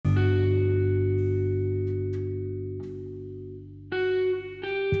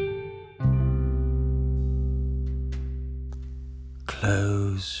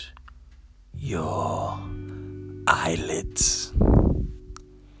close your eyelids.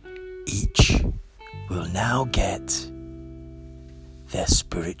 Each will now get their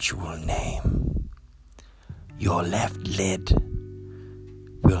spiritual name. Your left lid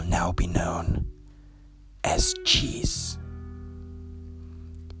will now be known as cheese.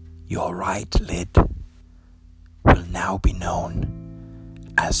 Your right lid will now be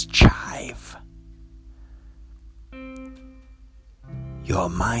known as chive. Your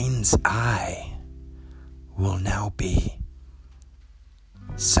mind's eye will now be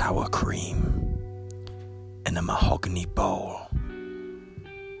sour cream in a mahogany bowl,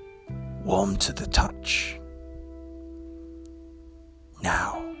 warm to the touch.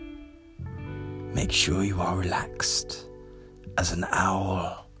 Now, make sure you are relaxed as an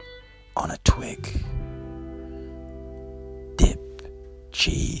owl on a twig. Dip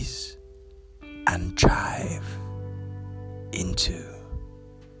cheese and chive into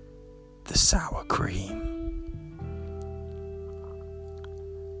the sour cream.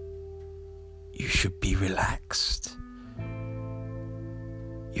 You should be relaxed.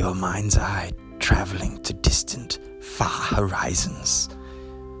 Your mind's eye traveling to distant, far horizons,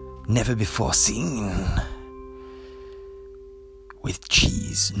 never before seen. With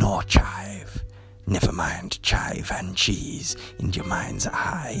cheese nor chive, never mind chive and cheese, in your mind's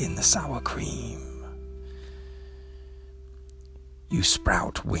eye in the sour cream. You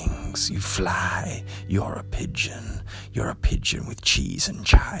sprout wings, you fly, you're a pigeon with cheese and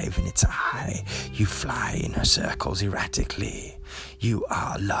chive in its eye. You fly in her circles erratically. You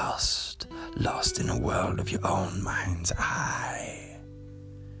are lost in a world of your own mind's eye.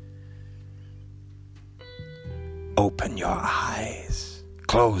 Open your eyes,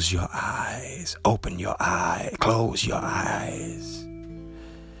 close your eyes, open your eye, close your eyes.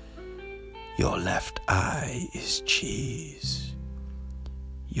 Your left eye is cheese.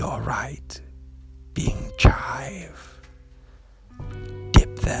 Your right being chive.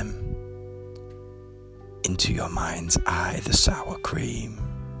 Dip them into your mind's eye, the sour cream.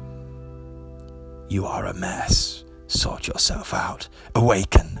 You are a mess. Sort yourself out.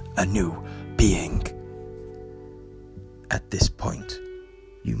 Awaken a new being. At this point,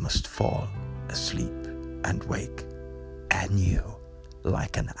 you must fall asleep and wake anew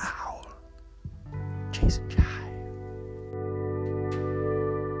like an owl. Cheese and chive.